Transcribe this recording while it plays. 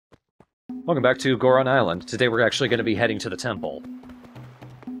Welcome back to Goron Island. Today we're actually going to be heading to the temple.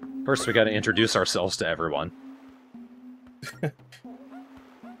 First we gotta introduce ourselves to everyone.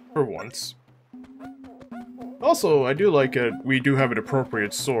 For once. Also, I do like it. We do have an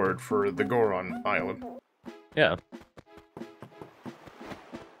appropriate sword for the Goron Island. Yeah.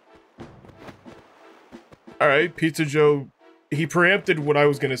 Alright, Pizza Joe... He preempted what I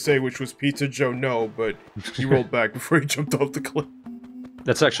was gonna say, which was Pizza Joe no, but he rolled back before he jumped off the cliff.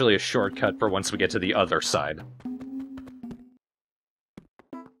 That's actually a shortcut for once we get to the other side.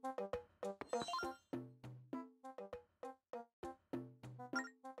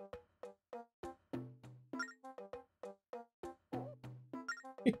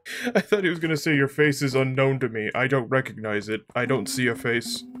 I thought he was gonna say your face is unknown to me. I don't recognize it. I don't see a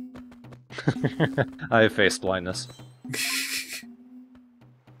face. I have face blindness.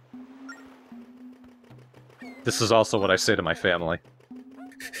 This is also what I say to my family.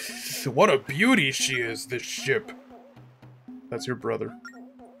 What a beauty she is, this ship. That's your brother.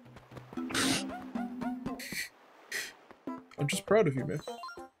 I'm just proud of you, man.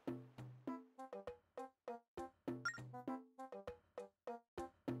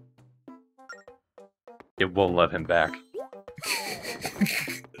 It won't let him back.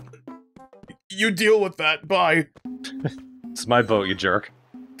 You deal with that, bye! It's my boat, you jerk.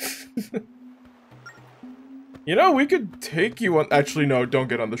 You know, we could take you on- actually, no, don't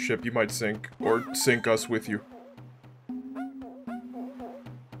get on the ship, you might sink. Or sink us with you.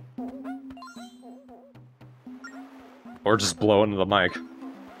 Or just blow into the mic.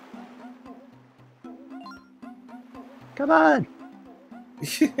 Come on!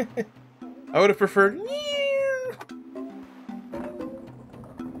 I would have preferred.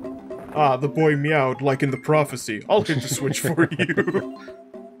 Ah, the boy meowed like in the prophecy. I'll hit the switch for you.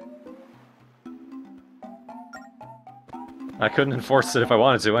 I couldn't enforce it if I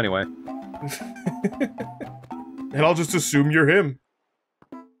wanted to, anyway. And I'll just assume you're him.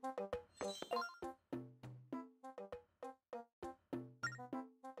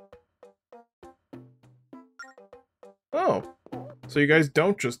 Oh. So you guys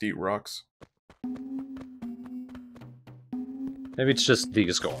don't just eat rocks. Maybe it's just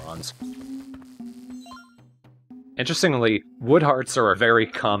these Gorons. Interestingly, wood hearts are a very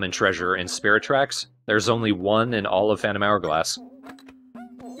common treasure in Spirit Tracks. There's only one in all of Phantom Hourglass.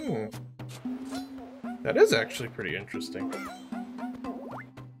 Hmm. That is actually pretty interesting.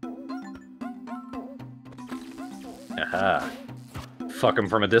 Aha. Fuck him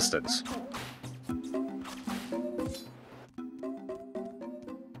from a distance.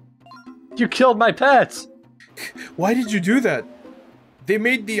 You killed my pets! Why did you do that? They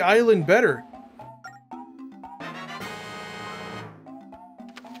made the island better.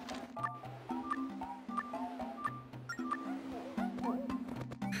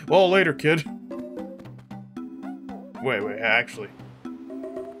 Well, later, kid. Wait, actually.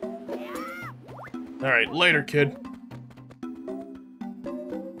 Alright, later, kid.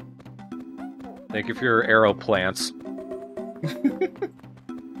 Thank you for your arrow plants.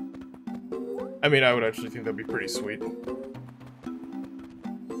 I mean, I would actually think that'd be pretty sweet.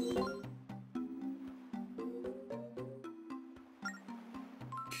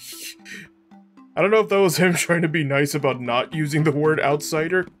 I don't know if that was him trying to be nice about not using the word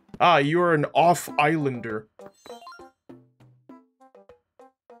outsider. Ah, you are an off-islander.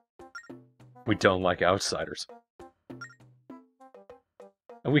 We don't like outsiders.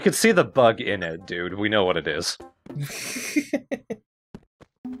 And we can see the bug in it, dude. We know what it is.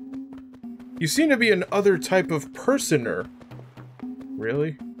 You seem to be an other type of personer.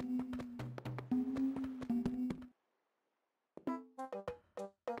 Really?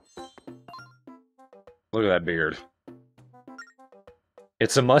 Look at that beard.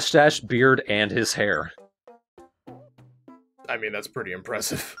 It's a mustache, beard, and his hair. I mean, that's pretty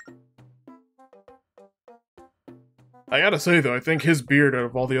impressive. I gotta say, though, I think his beard out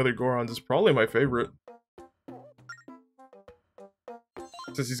of all the other Gorons is probably my favorite.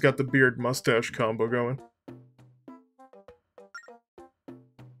 Since he's got the beard-mustache combo going.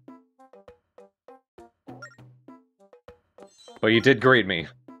 Well, you did greet me.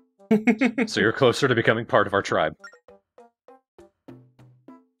 So you're closer to becoming part of our tribe.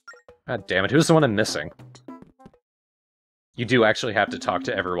 God damn it, who's the one I'm missing? You do actually have to talk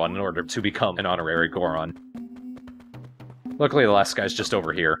to everyone in order to become an honorary Goron. Luckily, the last guy's just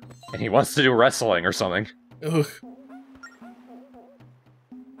over here, and he wants to do wrestling or something. Ugh.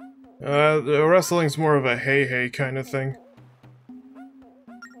 The wrestling's more of a hey-hey kind of thing.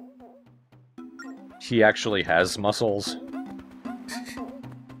 He actually has muscles.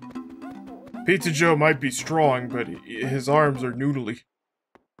 Pizza Joe might be strong, but his arms are noodly.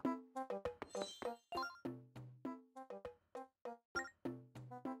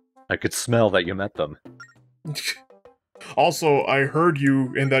 I could smell that you met them. Also, I heard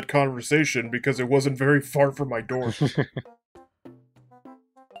you in that conversation because it wasn't very far from my door.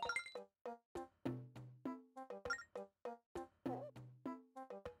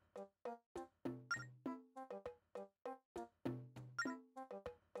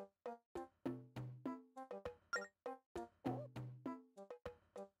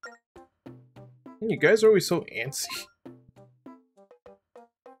 You guys are always so antsy.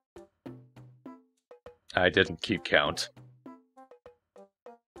 I didn't keep count.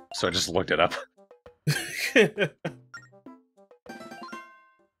 So I just looked it up.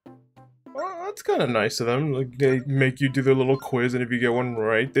 Well, that's kind of nice of them. Like, they make you do their little quiz, and if you get one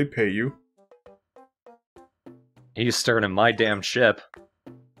right, they pay you. He's staring at my damn ship.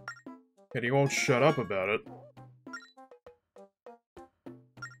 And he won't shut up about it.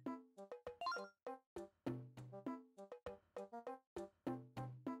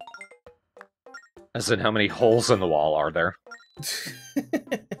 As in, how many holes in the wall are there?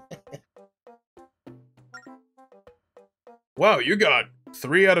 Wow, you got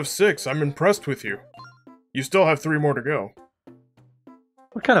 3 out of 6. I'm impressed with you. You still have 3 more to go.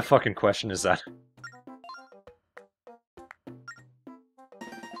 What kind of fucking question is that?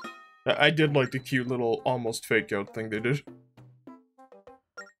 I did like the cute little almost fake out thing they did.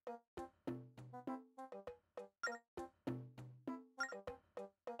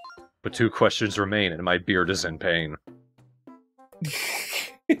 But 2 questions remain, and my beard is in pain.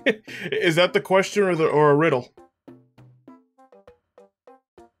 Is that the question or a riddle?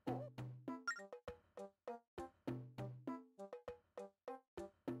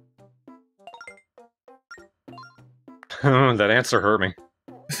 That answer hurt me.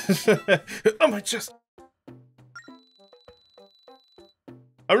 Oh, my chest!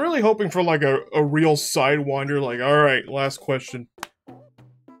 I'm really hoping for, like, a real sidewinder, like, alright, last question.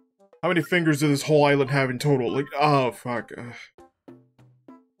 How many fingers does this whole island have in total? Like, oh, fuck.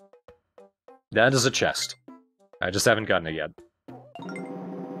 That is a chest. I just haven't gotten it yet.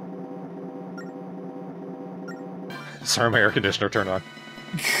 Sorry, my air conditioner turned on.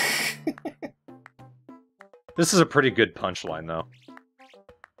 This is a pretty good punchline, though.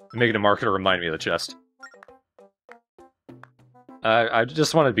 I'm making a marker to remind me of the chest. I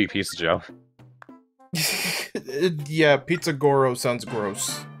just want to be Pizza Joe. Yeah, Pizza Goro sounds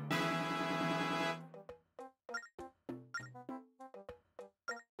gross.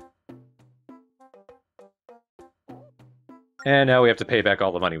 And now we have to pay back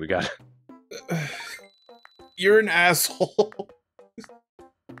all the money we got. You're an asshole.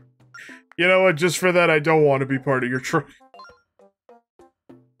 You know what, just for that, I don't want to be part of your trip.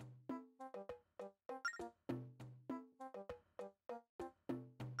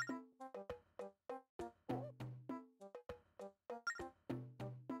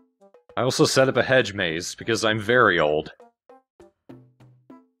 I also set up a hedge maze, because I'm very old.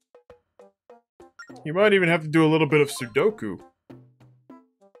 You might even have to do a little bit of Sudoku.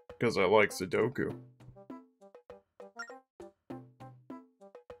 Because I like Sudoku.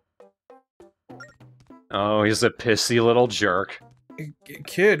 Oh, he's a pissy little jerk.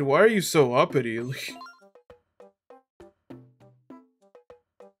 Kid, why are you so uppity?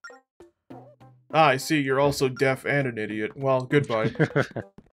 Ah, I see, you're also deaf and an idiot. Well, goodbye.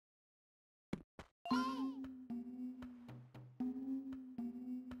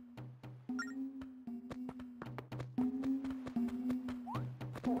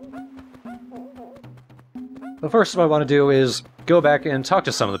 The first thing I want to do is go back and talk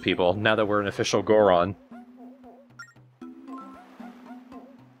to some of the people, now that we're an official Goron.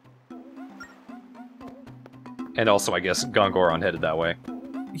 And also, I guess, Goron headed that way.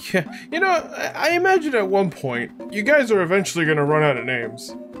 Yeah, you know, I imagine at one point, you guys are eventually gonna run out of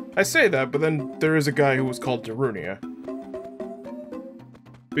names. I say that, but then there is a guy who was called Darunia.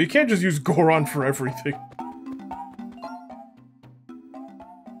 But you can't just use Goron for everything.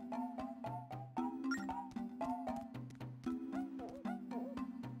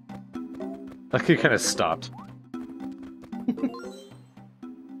 Like, he kind of stopped.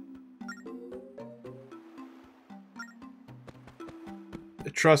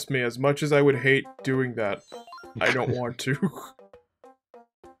 Trust me, as much as I would hate doing that, I don't want to.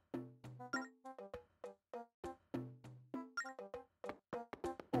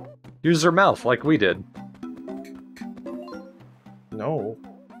 Use her mouth, like we did. No.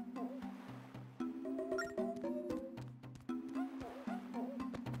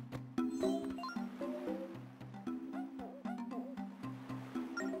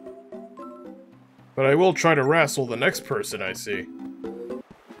 But I will try to wrestle the next person I see.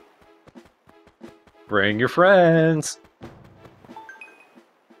 Bring your friends!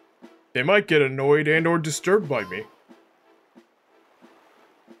 They might get annoyed and or disturbed by me.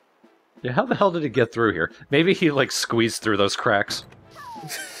 Yeah, how the hell did he get through here? Maybe he, like, squeezed through those cracks.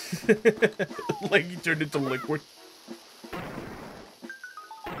 Like he turned into liquid.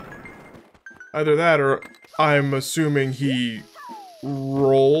 Either that, or I'm assuming he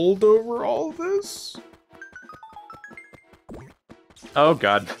rolled over all this? Oh,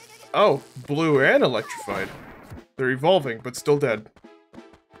 God. Oh, blue and electrified. They're evolving, but still dead.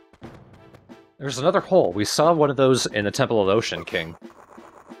 There's another hole. We saw one of those in the Temple of the Ocean King.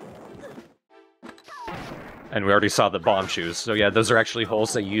 And we already saw the bomb shoes. So yeah, those are actually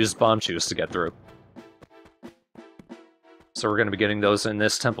holes that use bomb shoes to get through. So we're going to be getting those in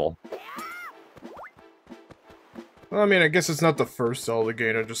this temple. Well, I mean, I guess it's not the first Zelda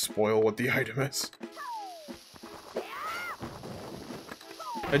game to just spoil what the item is.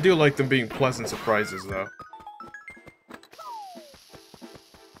 I do like them being pleasant surprises, though.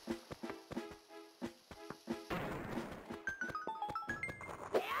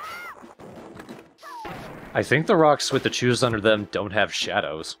 I think the rocks with the shoes under them don't have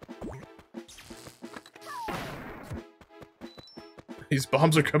shadows. These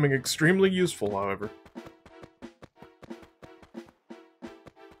bombs are coming extremely useful, however.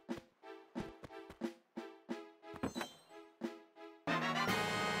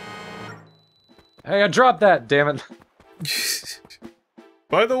 Hey, I dropped that, damn it.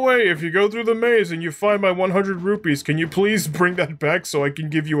 By the way, if you go through the maze and you find my 100 rupees, can you please bring that back so I can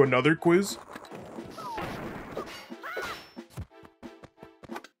give you another quiz?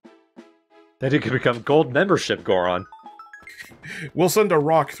 Then you can become gold membership, Goron. We'll send a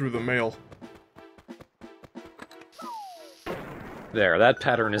rock through the mail. There, that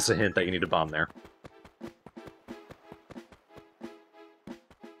pattern is a hint that you need a bomb there.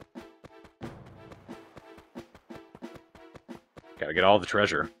 Gotta get all the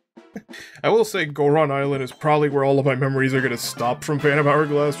treasure. I will say Goron Island is probably where all of my memories are gonna stop from Phantom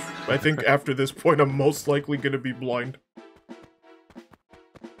Hourglass. I think after this point I'm most likely gonna be blind.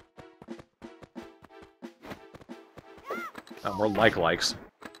 More likes.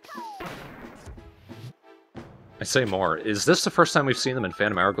 I say more. Is this the first time we've seen them in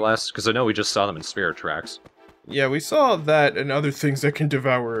Phantom Hourglass? Because I know we just saw them in Spirit Tracks. Yeah, we saw that and other things that can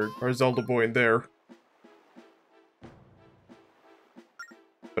devour our Zelda boy in there.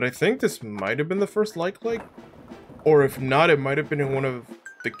 But I think this might have been the first like. Or if not, it might have been in one of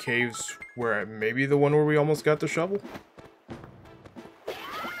the caves where maybe the one where we almost got the shovel.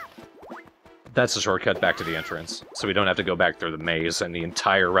 That's a shortcut back to the entrance, so we don't have to go back through the maze and the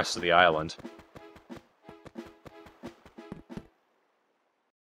entire rest of the island.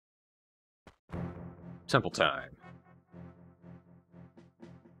 Temple time.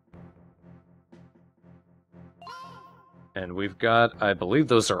 And we've got, I believe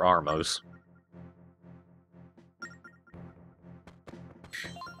those are Armos.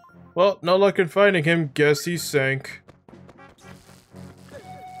 Well, no luck in finding him. Guess he sank.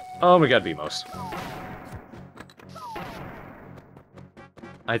 Oh, we got Vimos.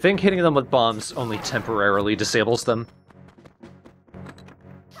 I think hitting them with bombs only temporarily disables them.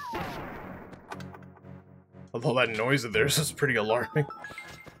 Although that noise of theirs is pretty alarming.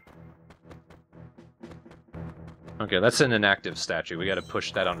 Okay, that's an inactive statue. We gotta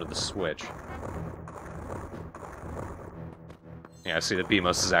push that onto the switch. Yeah, I see that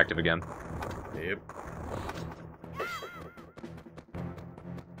Vimos is active again. Yep.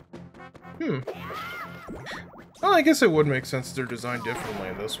 Well, I guess it would make sense they're designed differently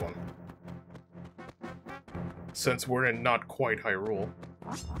in this one. Since we're in not quite Hyrule.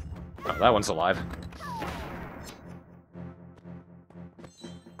 Oh, that one's alive.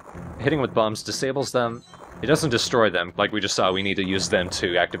 Hitting with bombs disables them. It doesn't destroy them. Like we just saw, we need to use them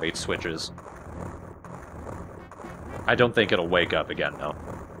to activate switches. I don't think it'll wake up again, though.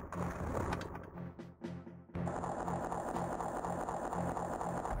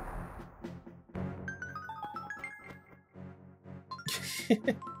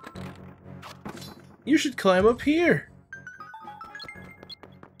 You should climb up here.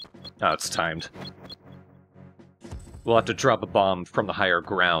 Oh, it's timed. We'll have to drop a bomb from the higher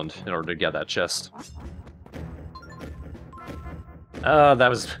ground in order to get that chest. That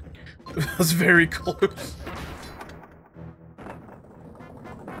was... That was very close.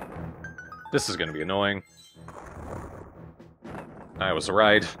 This is gonna be annoying. I was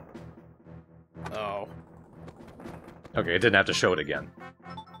right. Oh. Okay, it didn't have to show it again.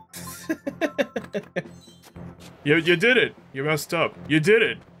 You did it. You messed up. You did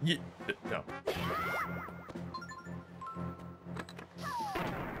it. No.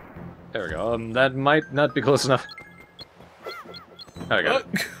 There we go. That might not be close enough. There we go.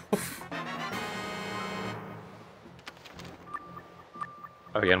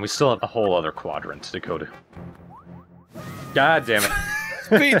 Oh yeah, and we still have a whole other quadrant to go to. God damn it.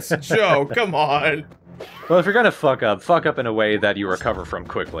 Beats Joe, come on. Well, if you're gonna fuck up in a way that you recover from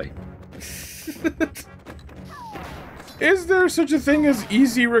quickly. Is there such a thing as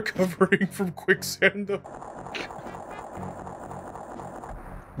easy recovering from quicksand, though?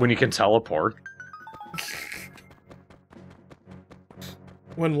 When you can teleport.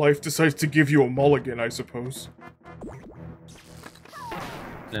 When life decides to give you a mulligan, I suppose.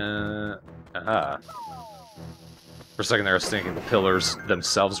 For a second there I was thinking the pillars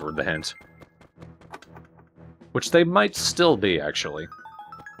themselves were the hint. Which they might still be, actually.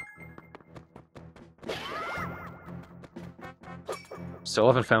 Still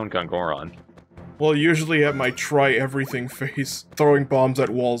haven't found Goron. Well, usually at my try-everything phase, throwing bombs at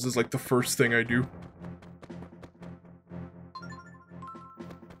walls is like the first thing I do.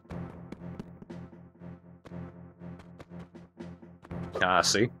 Ah,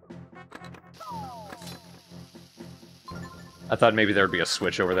 see? I thought maybe there'd be a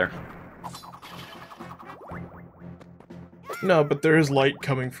switch over there. No, but there is light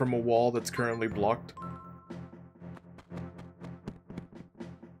coming from a wall that's currently blocked.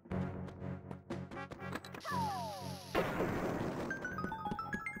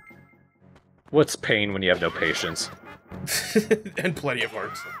 What's pain when you have no patience? And plenty of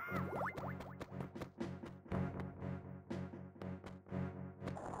hearts.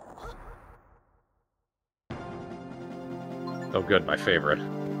 Oh good, my favorite.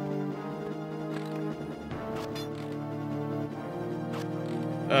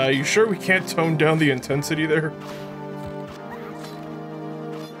 You sure we can't tone down the intensity there?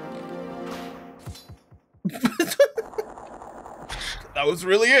 That was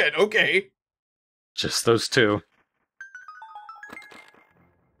really it, okay. Just those two.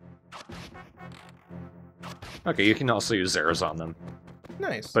 Okay, you can also use Zeros on them.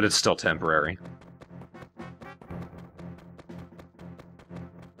 Nice. But it's still temporary.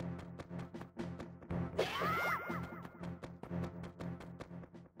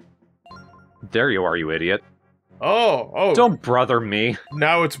 There you are, you idiot. Oh. Don't brother me.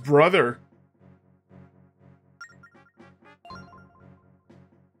 Now it's brother.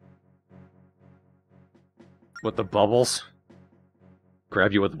 With the bubbles?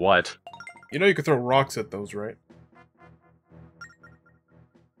 Grab you with what? You know you can throw rocks at those, right?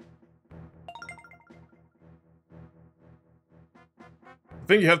 I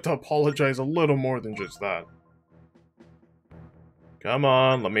think you have to apologize a little more than just that. Come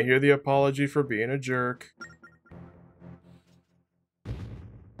on, let me hear the apology for being a jerk.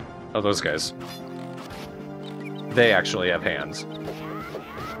 Oh, those guys. They actually have hands.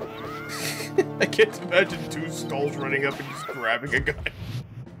 I can't imagine two skulls running up and just grabbing a guy.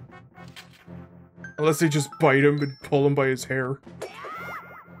 Unless they just bite him and pull him by his hair.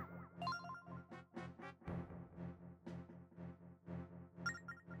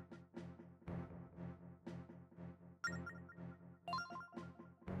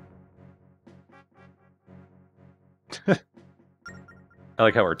 I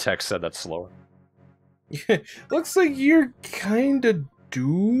like how our text said that slower. Looks like you're kinda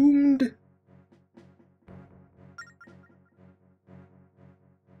doomed.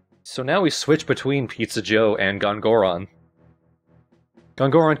 So now we switch between Pizza Joe and Goron.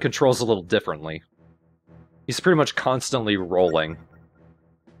 Goron controls a little differently. He's pretty much constantly rolling.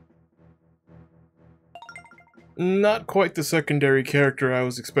 Not quite the secondary character I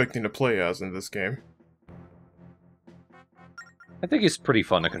was expecting to play as in this game. I think he's pretty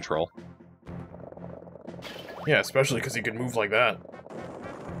fun to control. Yeah, especially because he can move like that.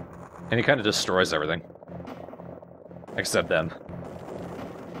 And he kind of destroys everything. Except them.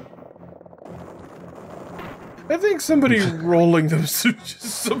 I think somebody rolling themselves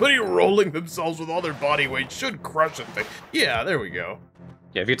with all their body weight should crush a thing. Yeah, there we go.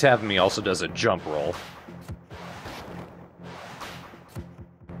 Yeah, if you tap him, he also does a jump roll.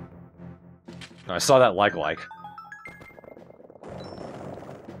 I saw that leg-like.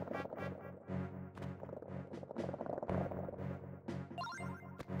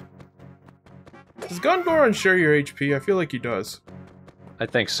 Does Goron share your HP? I feel like he does. I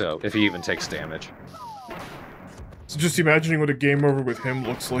think so, if he even takes damage. So just imagining what a game over with him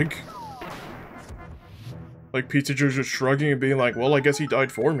looks like. Like Pizza Joe's just shrugging and being like, well, I guess he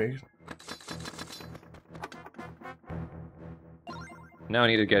died for me. Now I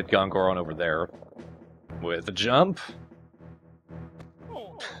need to get Goron over there. With a jump.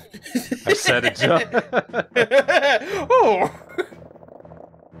 I said a jump. Oh!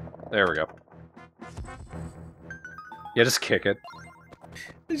 There we go. Yeah, just kick it.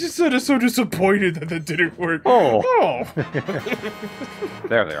 I just sort of so disappointed that that didn't work. Oh! Oh!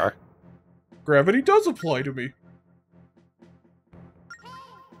 There they are. Gravity does apply to me.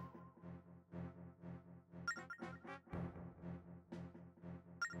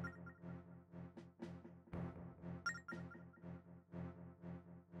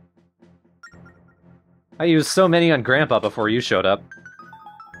 I used so many on Grandpa before you showed up.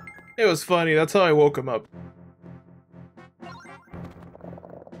 It was funny, that's how I woke him up.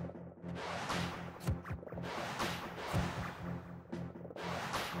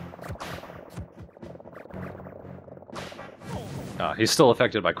 He's still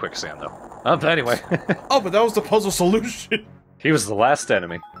affected by quicksand, though. But anyway. Oh, but that was the puzzle solution. He was the last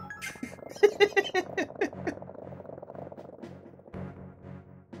enemy.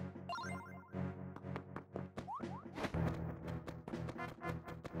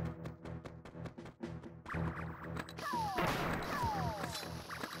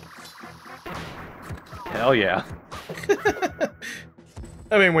 Hell yeah.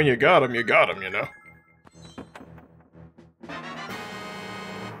 I mean, when you got him, you know?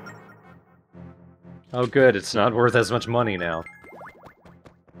 Oh good, it's not worth as much money now.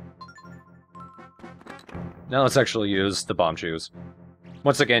 Now let's actually use the bomb shoes.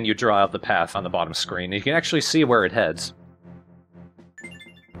 Once again, you draw out the path on the bottom screen, and you can actually see where it heads.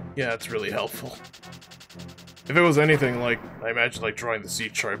 Yeah, it's really helpful. If it was anything like, I imagine like drawing the sea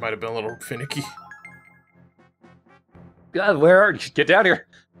chart might have been a little finicky. God, where are you? Get down here!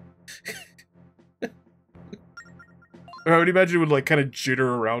 I would imagine it would like kind of jitter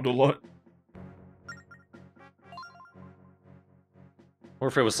around a lot. Or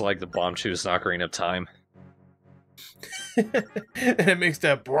if it was like the bomb shoes not green up time. And it makes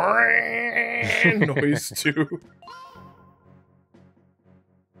that noise too.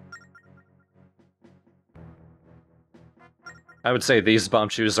 I would say these bomb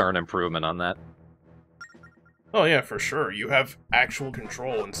shoes are an improvement on that. Oh yeah, for sure. You have actual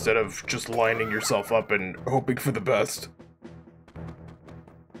control instead of just lining yourself up and hoping for the best.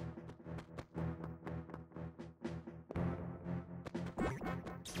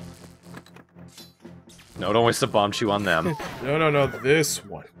 No, don't waste a bomb shoe on them. No, this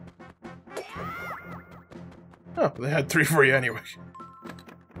one. Oh, they had 3 for you anyway.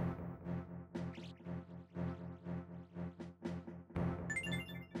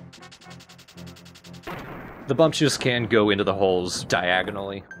 The bomb shoes can go into the holes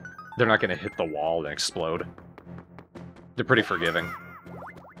diagonally. They're not going to hit the wall and explode. They're pretty forgiving.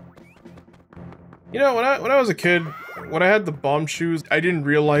 You know, when I was a kid, when I had the bomb shoes, I didn't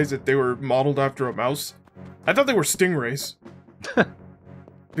realize that they were modeled after a mouse. I thought they were stingrays.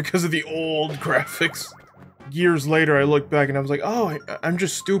 Because of the old graphics. Years later, I looked back and I was like, oh, I'm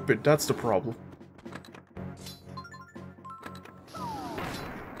just stupid. That's the problem.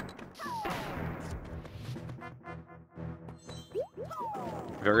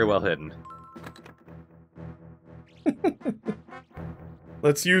 Very well hidden.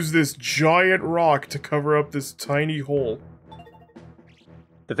 Let's use this giant rock to cover up this tiny hole.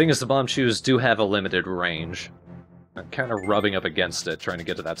 The thing is, the bomb shoes do have a limited range. I'm kind of rubbing up against it, trying to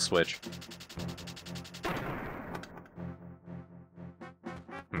get to that switch.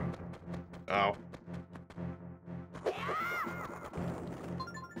 Ow.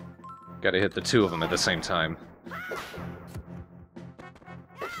 Gotta hit the 2 of them at the same time.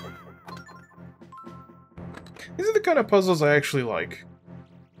 These are the kind of puzzles I actually like.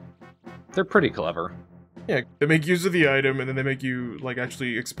 They're pretty clever. Yeah, they make use of the item, and then they make you, like,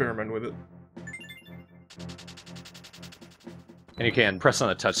 actually experiment with it. And you can press on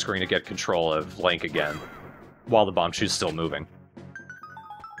the touchscreen to get control of Link again, while the bomb shoe's still moving.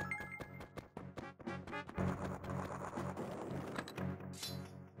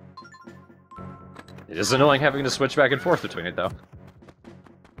 It is annoying having to switch back and forth between it, though.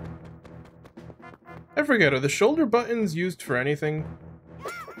 I forget, are the shoulder buttons used for anything?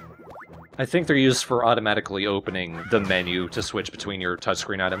 I think they're used for automatically opening the menu to switch between your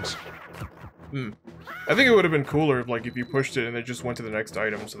touchscreen items. I think it would have been cooler if, like, if you pushed it and it just went to the next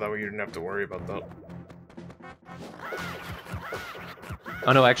item, so that way you didn't have to worry about that.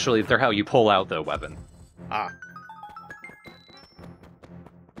 Oh no, actually, they're how you pull out the weapon. Ah.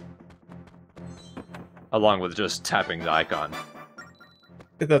 Along with just tapping the icon.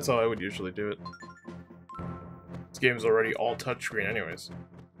 That's how I would usually do it. This game's already all touchscreen anyways.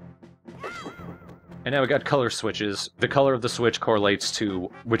 And now we got color switches. The color of the switch correlates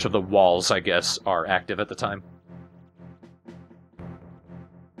to which of the walls, I guess, are active at the time.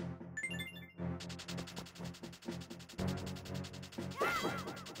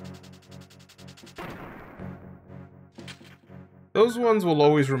 Those ones will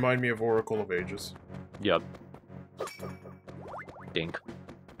always remind me of Oracle of Ages. Yep. Dink.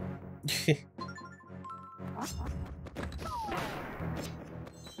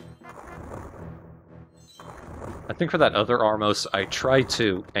 I think for that other Armos, I tried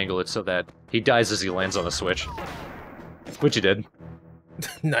to angle it so that he dies as he lands on the switch. Which he did.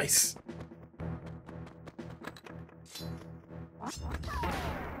 Nice.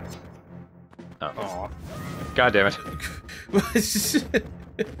 Oh. God damn it.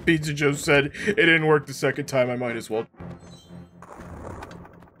 Pizza Joe said, it didn't work the second time, I might as well.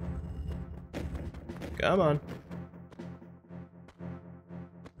 Come on.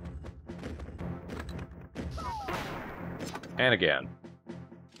 And again.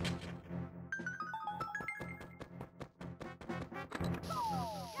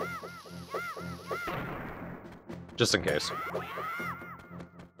 Just in case.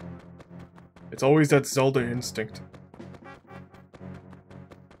 It's always that Zelda instinct.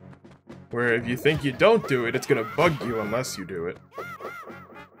 Where if you think you don't do it, it's gonna bug you unless you do it.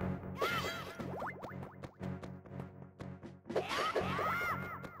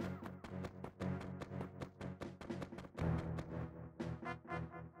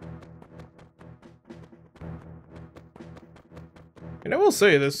 And I will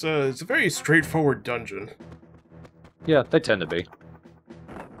say this, it's a very straightforward dungeon. Yeah, they tend to be.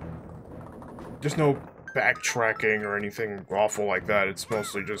 There's no backtracking or anything awful like that. It's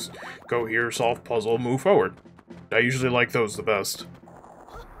mostly just go here, solve puzzle, move forward. I usually like those the best.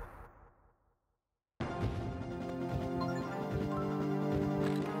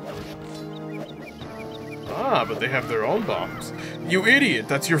 Ah, but they have their own bombs. You idiot,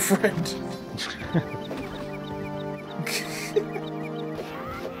 that's your friend.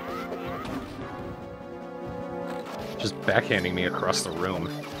 Just backhanding me across the room.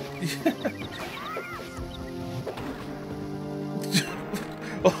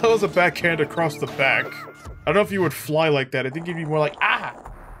 Well, that was a backhand across the back. I don't know if you would fly like that. I think you'd be more like,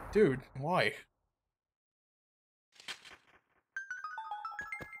 ah! Dude, why?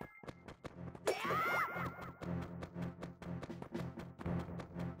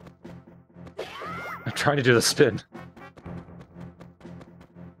 I'm trying to do the spin.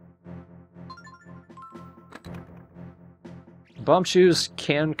 Bomb shoes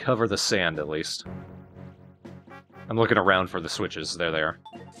can cover the sand, at least. I'm looking around for the switches. There they are.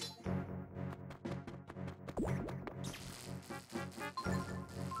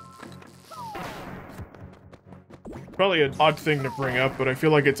 Probably an odd thing to bring up, but I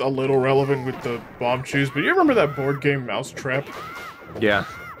feel like it's a little relevant with the bomb shoes. But you remember that board game Mousetrap? Yeah.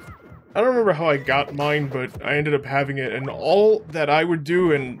 I don't remember how I got mine, but I ended up having it, and all that I would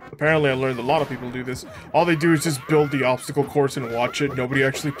do, and apparently I learned a lot of people do this, all they do is just build the obstacle course and watch it. Nobody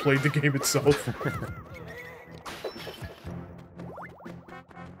actually played the game itself.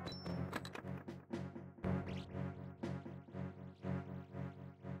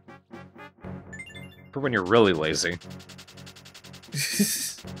 For when you're really lazy.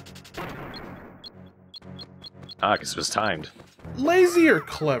 Ah, because it was timed. Lazy or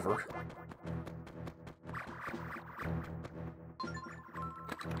clever?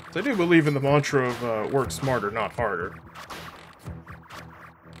 I do believe in the mantra of work smarter, not harder.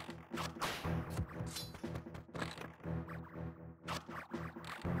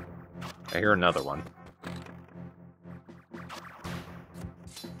 I hear another one.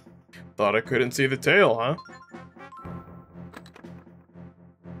 Thought I couldn't see the tail, huh?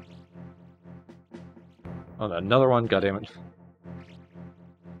 Oh, another one, goddammit.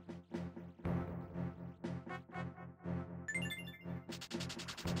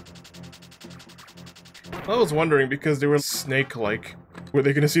 I was wondering, because they were snake-like, were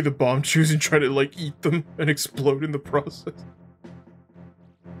they gonna see the bomb shoes and try to, like, eat them and explode in the process?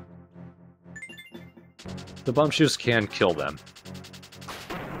 The bomb shoes can kill them.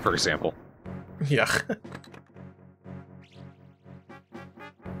 For example. Yeah.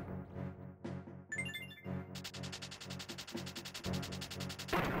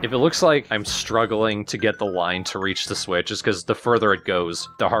 If it looks like I'm struggling to get the line to reach the switch, it's because the further it goes,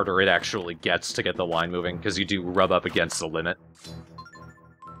 the harder it actually gets to get the line moving, because you do rub up against the limit.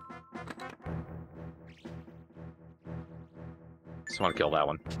 Just want to kill that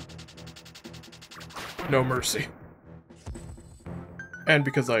one. No mercy. And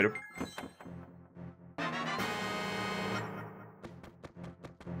because item.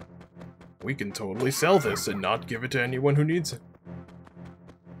 We can totally sell this and not give it to anyone who needs it.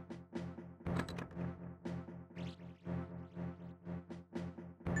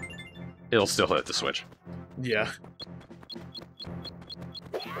 It'll still hit the switch. Yeah.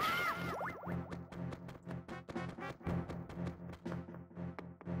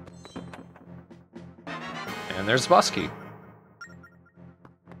 And there's Bosky.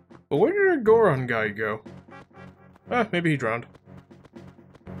 But where did our Goron guy go? Maybe he drowned.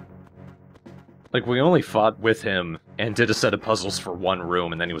 Like, we only fought with him and did a set of puzzles for one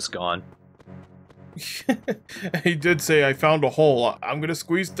room, and then he was gone. He did say, I found a hole. I'm gonna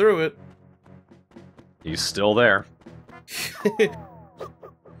squeeze through it. He's still there.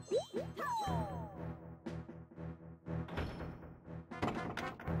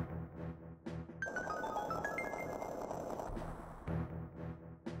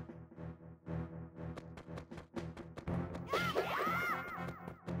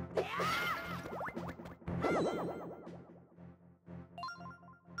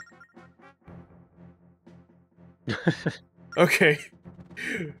 Okay.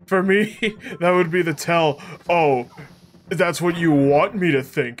 For me, that would be the tell. Oh, that's what you want me to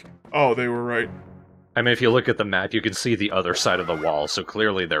think. Oh, they were right. I mean, if you look at the map, you can see the other side of the wall, so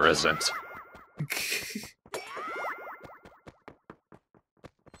clearly there isn't.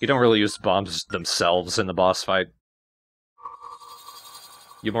 You don't really use bombs themselves in the boss fight.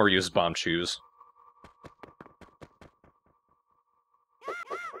 You more use bomb shoes.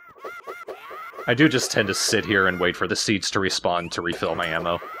 I do just tend to sit here and wait for the seeds to respawn to refill my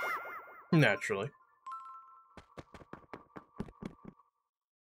ammo. Naturally.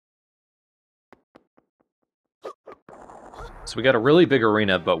 So we got a really big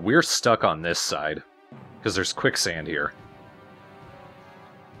arena, but we're stuck on this side, because there's quicksand here.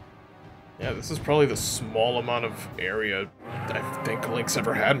 Yeah, this is probably the small amount of area I think Link's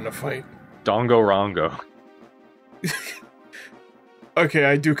ever had in a fight. Dongo Rongo. Okay,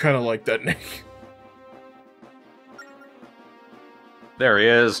 I do kind of like that name. There he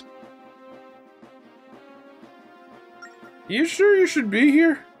is. You sure you should be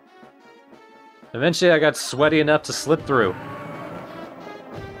here? Eventually I got sweaty enough to slip through.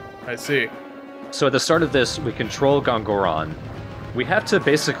 I see. So at the start of this, we control Gongoron. We have to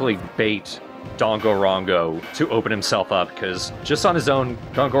basically bait Dongorongo to open himself up, because just on his own,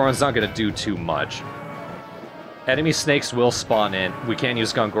 Gongoron's not going to do too much. Enemy snakes will spawn in. We can't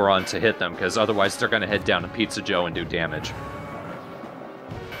use Gongoron to hit them, because otherwise they're going to head down to Pizza Joe and do damage.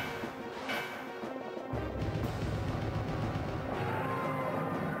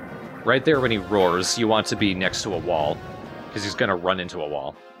 Right there when he roars, you want to be next to a wall, because he's going to run into a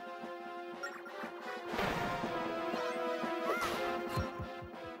wall.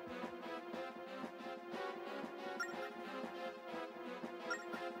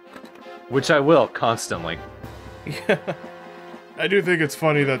 Which I will, constantly. Yeah. I do think it's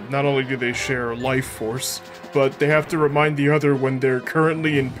funny that not only do they share life force, but they have to remind the other when they're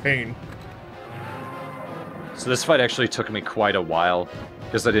currently in pain. So this fight actually took me quite a while,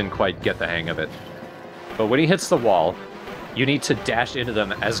 because I didn't quite get the hang of it. But when he hits the wall, you need to dash into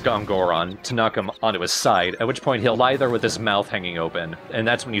them as Gongoron to knock him onto his side, at which point he'll lie there with his mouth hanging open, and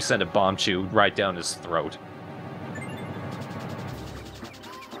that's when you send a bomb chew right down his throat.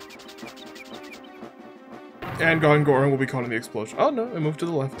 And Goron will be caught in the explosion. Oh no, it moved to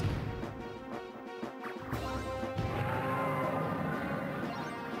the left.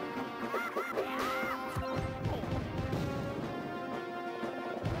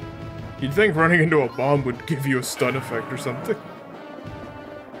 You'd think running into a bomb would give you a stun effect or something.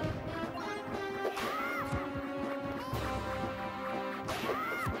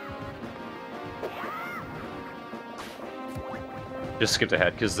 Just skipped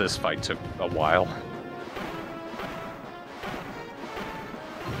ahead, because this fight took a while.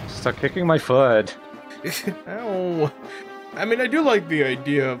 Stop kicking my foot. Ow. I mean, I do like the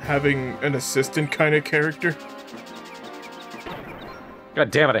idea of having an assistant kind of character.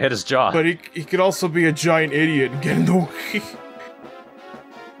 God damn it, I hit his jaw. But he could also be a giant idiot and get in the way.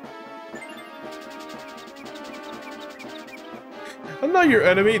 I'm not your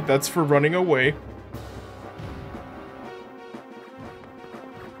enemy, that's for running away.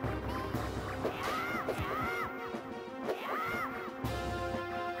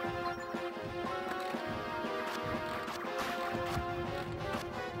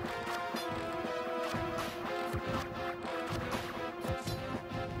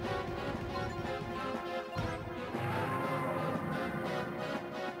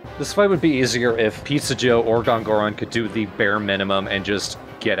 This fight would be easier if Pizza Joe or Gongoron could do the bare minimum and just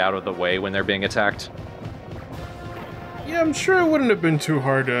get out of the way when they're being attacked. Yeah, I'm sure it wouldn't have been too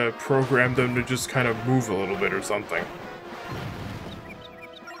hard to program them to just kind of move a little bit or something.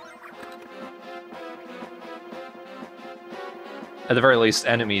 At the very least,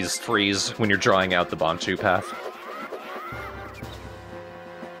 enemies freeze when you're drawing out the bomb chew path.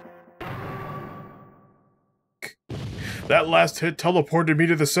 That last hit teleported me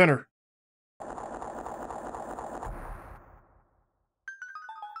to the center.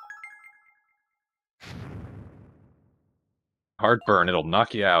 Heartburn, it'll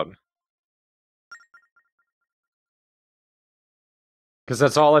knock you out. Because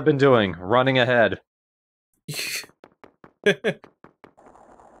that's all I've been doing, running ahead.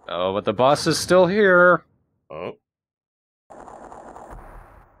 Oh, but the boss is still here. Oh.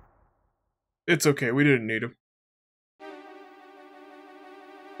 It's okay, we didn't need him.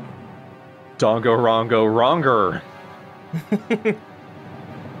 Dongo Rongo Ronger.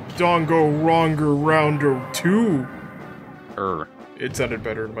 Dongo Ronger Rounder 2. It sounded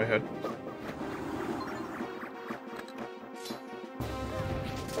better in my head.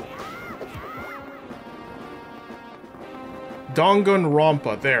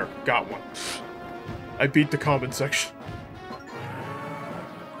 Danganronpa, there, got one. I beat the comment section.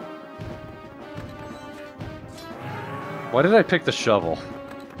 Why did I pick the shovel?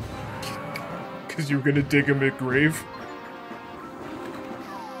 Because you were gonna dig him a grave?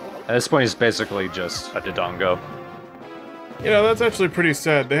 At this point, he's basically just a Dodongo. You know, that's actually pretty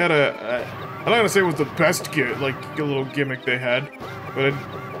sad. They had I'm not gonna say it was the best little gimmick they had, but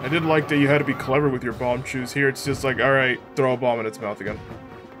I did like that you had to be clever with your bomb shoes. Here, it's just like, alright, throw a bomb in its mouth again.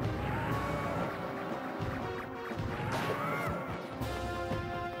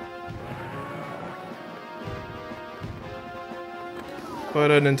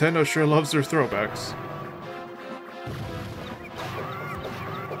 But Nintendo sure loves their throwbacks.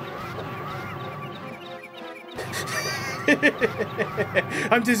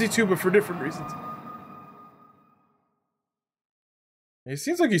 I'm dizzy too, but for different reasons. It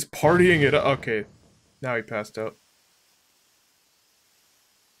seems like he's partying it up. Okay, now he passed out.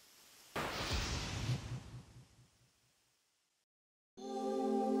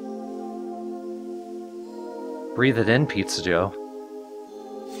 Breathe it in, Pizza Joe.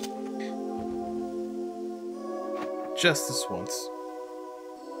 Just this once.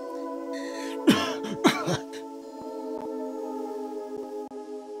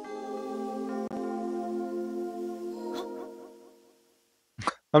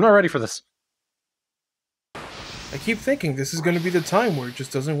 I'm not ready for this. I keep thinking this is going to be the time where it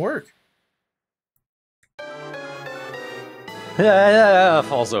just doesn't work. Yeah,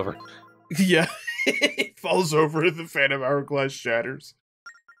 falls over. Yeah, it falls over, the Phantom Hourglass shatters.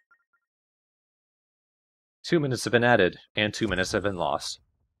 2 minutes have been added, and 2 minutes have been lost.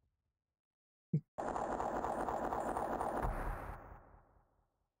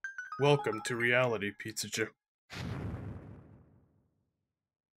 Welcome to reality, Pizza Joe.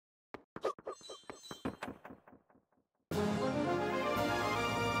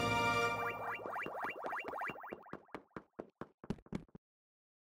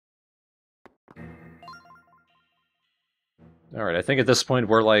 Alright, I think at this point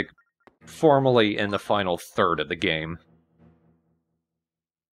we're, like, formally in the final third of the game.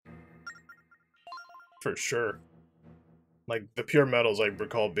 For sure. Like, the Pure Metals I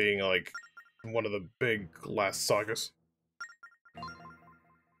recall being, like, one of the big last sagas.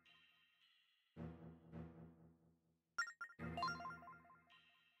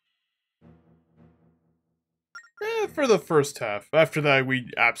 For the first half. After that,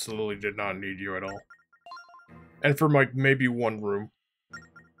 we absolutely did not need you at all. And for, like, maybe one room.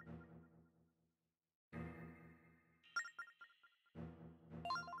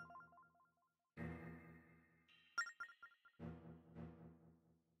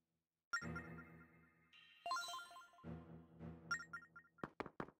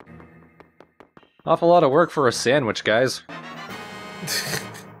 Awful lot of work for a sandwich, guys.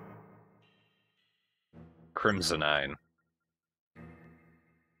 Crimsonine.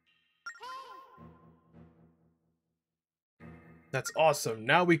 That's awesome.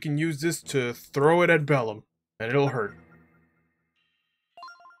 Now we can use this to throw it at Bellum, and it'll hurt.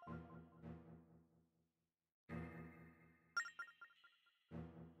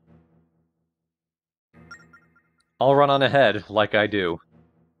 I'll run on ahead, like I do.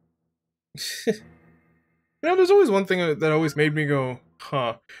 You know, there's always one thing that always made me go,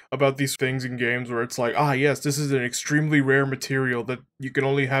 huh, about these things in games where it's like, ah, yes, this is an extremely rare material that you can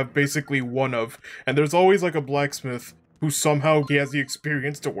only have basically one of, and there's always like a blacksmith who somehow he has the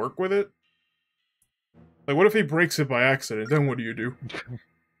experience to work with it. Like, what if he breaks it by accident? Then what do you do?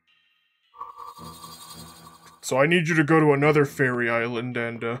 So I need you to go to another fairy island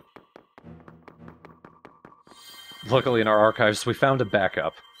and, Luckily in our archives, we found a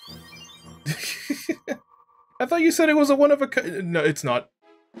backup. I thought you said it was a one-of-a-kind. No, it's not.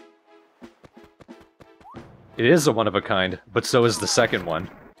 It is a one-of-a-kind, but so is the second one.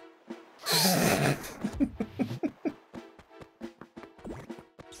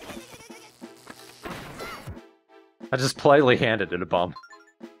 I just politely handed it a bump.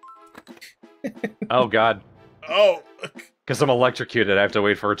 Oh god. Oh! Because I'm electrocuted, I have to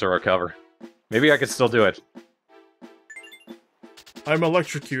wait for it to recover. Maybe I could still do it. I'm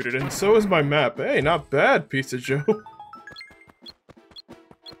electrocuted, and so is my map. Hey, not bad, piece of Joe.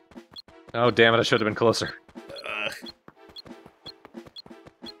 Oh, damn it, I should have been closer.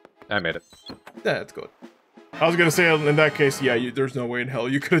 I made it. That's good. I was gonna say, in that case, yeah, there's no way in hell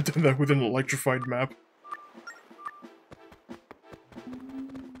you could have done that with an electrified map.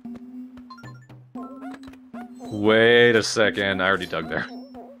 Wait a second, I already dug there.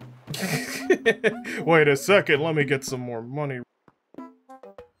 Wait a second, let me get some more money.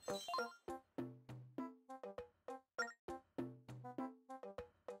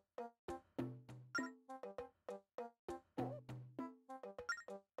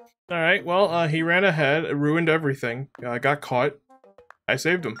 Alright, well, he ran ahead, ruined everything, got caught. I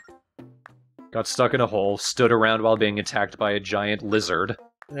saved him. Got stuck in a hole, stood around while being attacked by a giant lizard.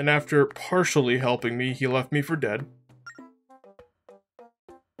 And after partially helping me, he left me for dead.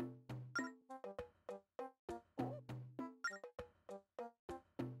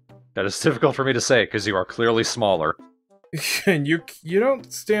 That is difficult for me to say, because you are clearly smaller. And you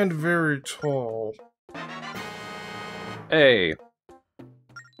don't stand very tall. Hey.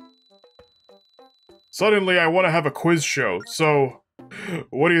 Suddenly I want to have a quiz show, so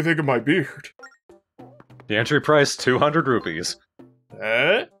what do you think of my beard? The entry price, 200 rupees.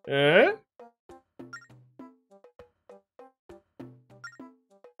 Eh?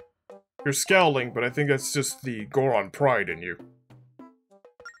 You're scowling, but I think that's just the Goron pride in you.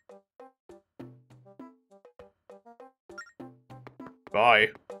 Bye.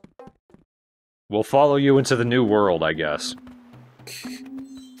 We'll follow you into the new world, I guess.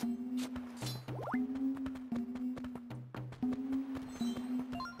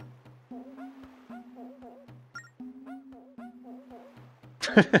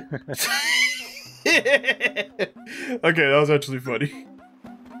 Okay, that was actually funny.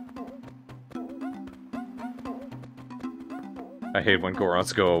 I hate when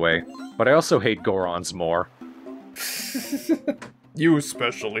Gorons go away, but I also hate Gorons more. You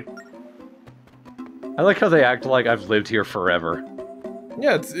especially. I like how they act like I've lived here forever.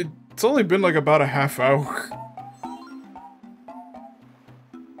 Yeah, it's only been like about a half hour.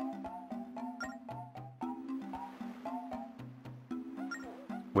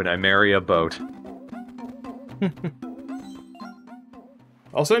 When I marry a boat.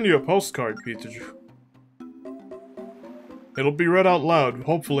 I'll send you a postcard, Peter. It'll be read out loud,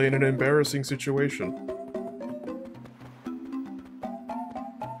 hopefully in an embarrassing situation.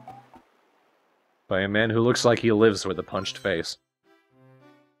 By a man who looks like he lives with a punched face.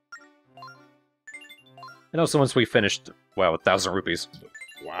 And also once we finished... wow, 1,000 rupees.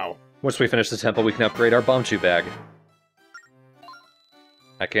 Wow. Once we finish the temple, we can upgrade our bomb chew bag.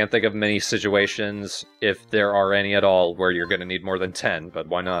 I can't think of many situations, if there are any at all, where you're gonna need more than 10, but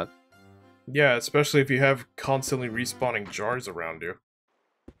why not? Yeah, especially if you have constantly respawning jars around you.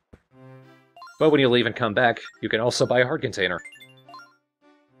 But when you leave and come back, you can also buy a hard container.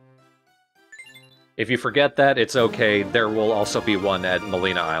 If you forget that, it's okay, there will also be one at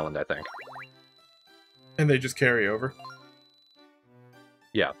Melina Island, I think. And they just carry over?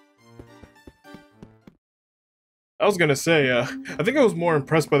 Yeah. I was gonna say, I think I was more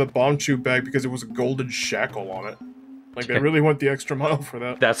impressed by the bomb chew bag because it was a golden shackle on it. Like, they really went the extra mile for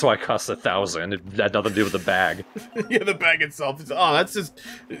that. That's why it cost 1,000. It had nothing to do with the bag. Yeah, the bag itself is... oh, that's just...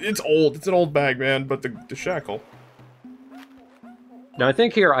 it's old. It's an old bag, man, but the shackle... Now, I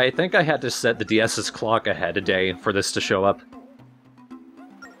think I had to set the DS's clock ahead a day for this to show up.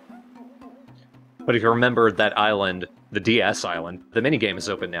 But if you remember that island, the DS island, the minigame is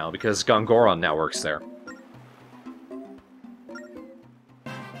open now because Goron now works there.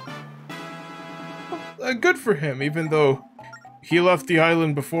 Good for him, even though he left the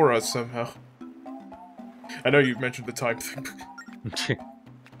island before us somehow. I know you mentioned the time thing.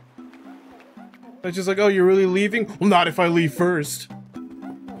 It's just like, oh, you're really leaving? Well, not if I leave first.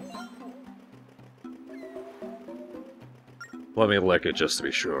 Let me lick it just to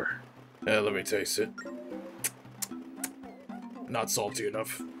be sure. Let me taste it. Not salty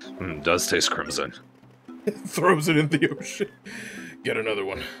enough. Does taste crimson. Throws it in the ocean. Get another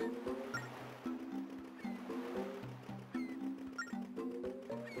one.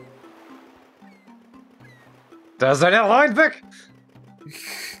 Does it align, Vic?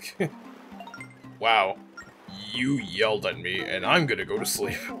 Wow. You yelled at me, and I'm gonna go to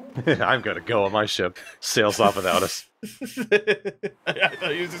sleep. I'm gonna go on my ship. Sails off without us. I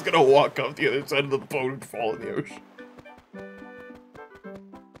thought he was just gonna walk off the other side of the boat and fall in the ocean.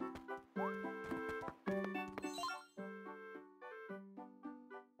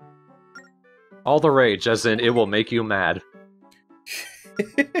 All the rage, as in, it will make you mad.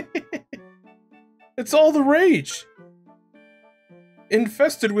 It's all the rage.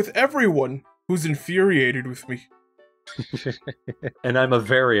 Infested with everyone who's infuriated with me. And I'm a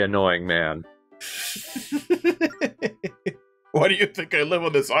very annoying man. Why do you think I live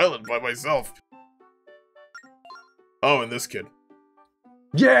on this island by myself? Oh, and this kid.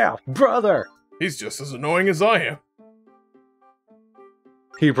 Yeah, brother! He's just as annoying as I am.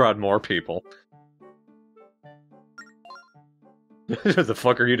 He brought more people. What the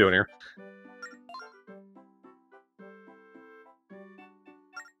fuck are you doing here?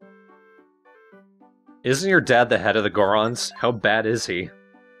 Isn't your dad the head of the Gorons? How bad is he?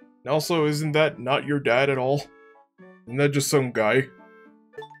 Also, isn't that not your dad at all? Isn't that just some guy?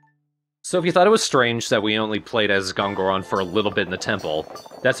 So if you thought it was strange that we only played as Gongoron for a little bit in the temple,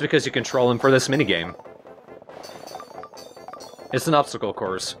 that's because you control him for this minigame. It's an obstacle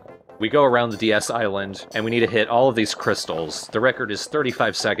course. We go around the DS island, and we need to hit all of these crystals. The record is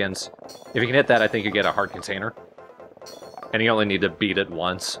 35 seconds. If you can hit that, I think you get a heart container. And you only need to beat it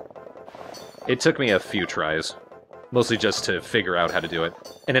once. It took me a few tries. Mostly just to figure out how to do it.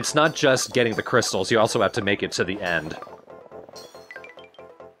 And it's not just getting the crystals, you also have to make it to the end.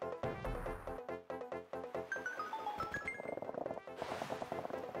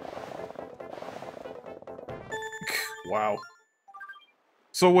 Wow.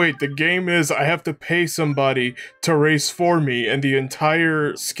 So wait, the game is I have to pay somebody to race for me, and the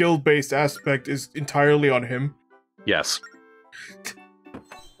entire skill-based aspect is entirely on him? Yes.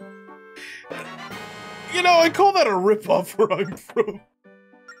 You know, I call that a rip-off where I'm from.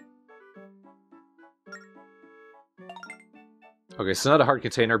 Okay, so not a heart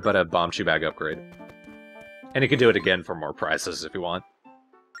container, but a bomb chew bag upgrade. And you can do it again for more prizes if you want.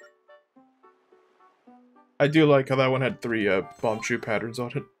 I do like how that one had 3 bomb chew patterns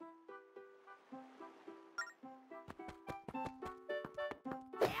on it.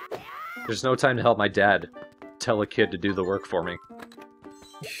 There's no time to help my dad. Tell a kid to do the work for me.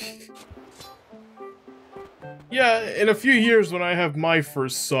 Yeah, in a few years when I have my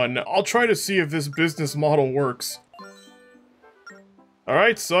first son, I'll try to see if this business model works.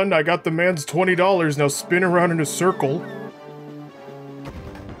 Alright, son, I got the man's $20, now spin around in a circle.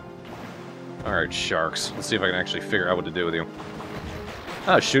 Alright, sharks. Let's see if I can actually figure out what to do with you.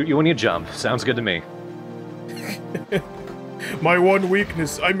 Oh, shoot you when you jump. Sounds good to me. My one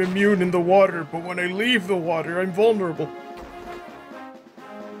weakness, I'm immune in the water, but when I leave the water, I'm vulnerable.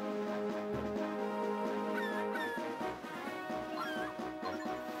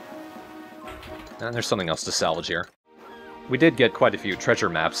 And there's something else to salvage here. We did get quite a few treasure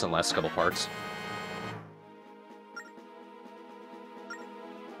maps in the last couple parts.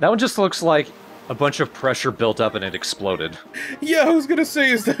 That one just looks like a bunch of pressure built up and it exploded. Yeah, I was gonna say,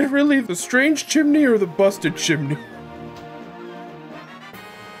 is that really the strange chimney or the busted chimney?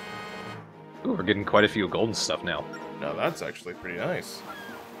 Ooh, we're getting quite a few golden stuff now. Now that's actually pretty nice.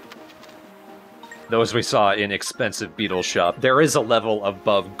 Though as we saw in Expensive Beetle Shop, there is a level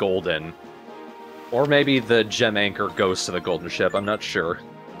above golden. Or maybe the gem anchor goes to the golden ship, I'm not sure.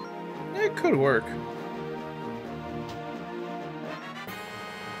 It could work.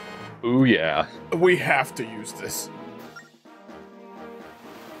 Ooh yeah. We have to use this.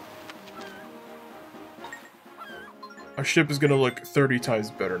 Our ship is gonna look 30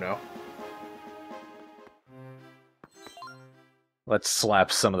 times better now. Let's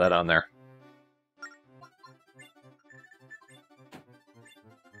slap some of that on there.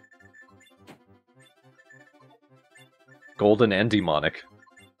 Golden and demonic.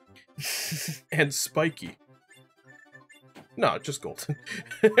 And spiky. No, just golden.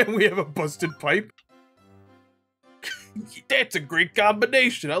 And we have a busted pipe. That's a great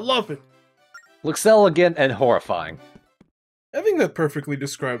combination. I love it. Looks elegant and horrifying. I think that perfectly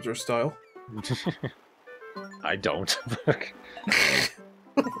describes our style. I don't.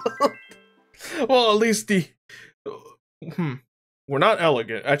 Well, at least the... We're not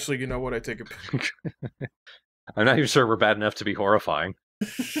elegant. Actually, you know what? I take it back. I'm not even sure we're bad enough to be horrifying.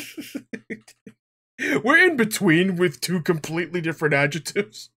 We're in between with 2 completely different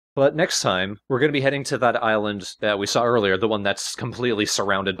adjectives. But next time, we're going to be heading to that island that we saw earlier, the one that's completely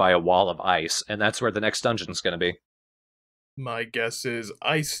surrounded by a wall of ice, and that's where the next dungeon's going to be. My guess is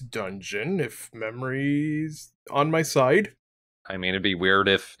Ice Dungeon, if memory's on my side. I mean, it'd be weird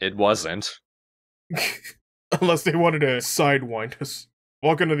if it wasn't. Unless they wanted to sidewind us.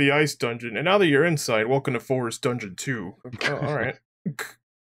 Welcome to the Ice Dungeon, and now that you're inside, welcome to Forest Dungeon 2. Oh, alright.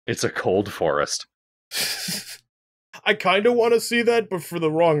 It's a cold forest. I kinda want to see that, but for the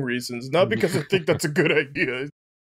wrong reasons. Not because I think that's a good idea.